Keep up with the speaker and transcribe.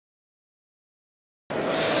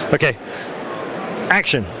Okay,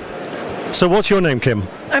 action. So what's your name, Kim?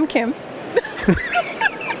 I'm Kim.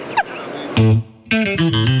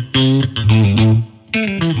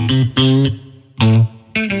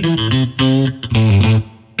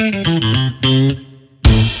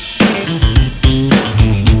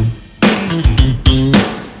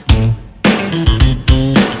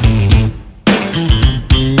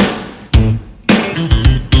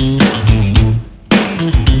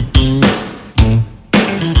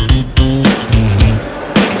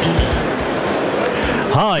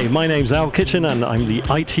 Hi, my name's Al Kitchen and I'm the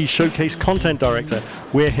IT Showcase Content Director.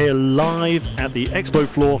 We're here live at the expo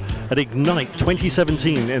floor at Ignite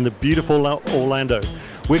 2017 in the beautiful Orlando.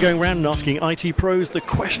 We're going around and asking IT pros the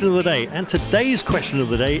question of the day, and today's question of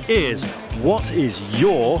the day is, what is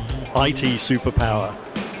your IT superpower?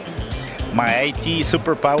 My IT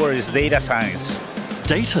superpower is data science.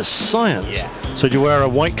 Data science? Yeah. So do you wear a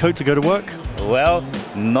white coat to go to work? Well,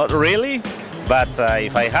 not really, but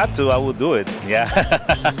if I had to, I would do it. Yeah.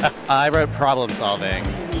 I wrote problem solving.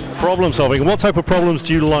 Problem solving. What type of problems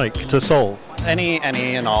do you like to solve? Any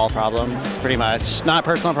and all problems, pretty much. Not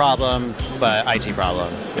personal problems, but IT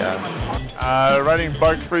problems, yeah. Writing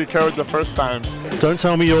bug-free code the first time. Don't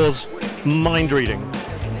tell me yours. Mind reading.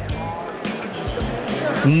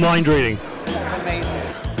 Mind reading. That's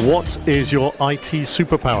amazing. What is your IT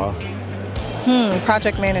superpower?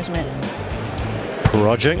 Project management.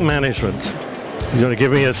 Project management. You want to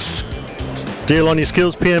give me a deal on your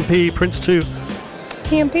skills? PMP, Prince 2.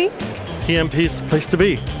 PMP? PMP's the place to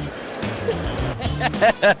be.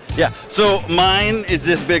 Yeah, so mine is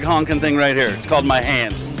this big honking thing right here. It's called my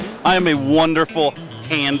hand. I am a wonderful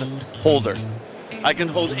hand holder. I can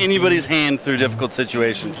hold anybody's hand through difficult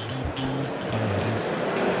situations.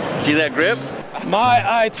 See that grip?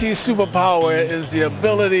 My IT superpower is the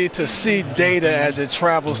ability to see data as it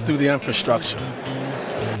travels through the infrastructure.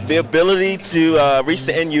 The ability to reach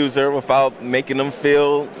the end user without making them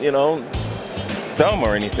feel, dumb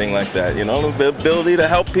or anything like that. The ability to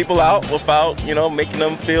help people out without, making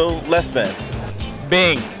them feel less than.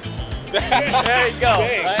 Bing. There you go.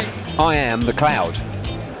 Right? I am the cloud.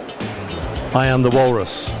 I am the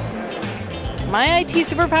walrus. My IT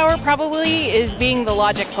superpower probably is being the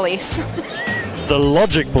logic police. The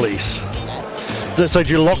logic police. So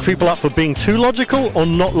do you lock people up for being too logical or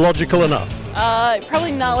not logical enough?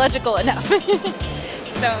 Probably not logical enough.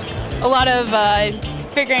 So a lot of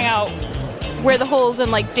figuring out where the holes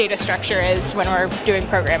in data structure is when we're doing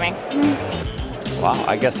programming. Wow,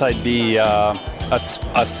 I guess I'd be a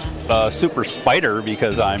super spider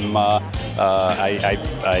because I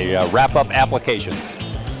wrap up applications.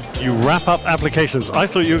 You wrap up applications. I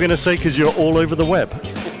thought you were going to say because you're all over the web.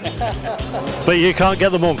 But you can't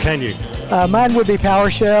get them all, can you? Mine would be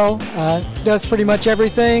PowerShell. Does pretty much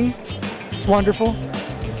everything. It's wonderful.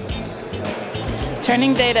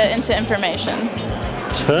 Turning data into information.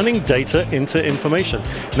 Turning data into information.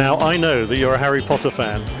 Now, I know that you're a Harry Potter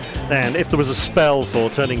fan, and if there was a spell for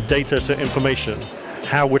turning data to information,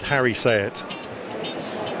 how would Harry say it?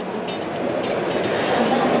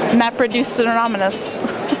 MapReducer Anonymous.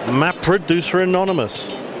 MapReducer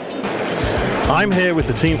Anonymous. I'm here with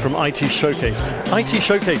the team from IT Showcase. IT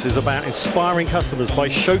Showcase is about inspiring customers by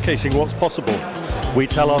showcasing what's possible. We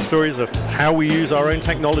tell our stories of how we use our own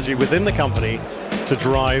technology within the company to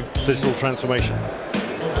drive digital transformation.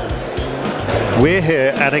 We're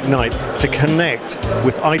here at Ignite to connect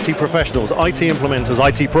with IT professionals, IT implementers,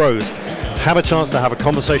 IT pros, have a chance to have a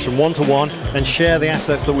conversation one-to-one and share the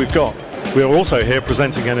assets that we've got. We are also here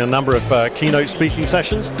presenting in a number of keynote speaking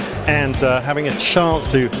sessions and having a chance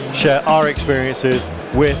to share our experiences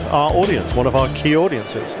with our audience, one of our key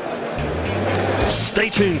audiences. Stay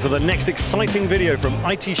tuned for the next exciting video from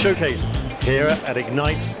IT Showcase here at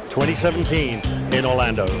Ignite 2017 in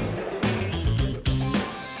Orlando.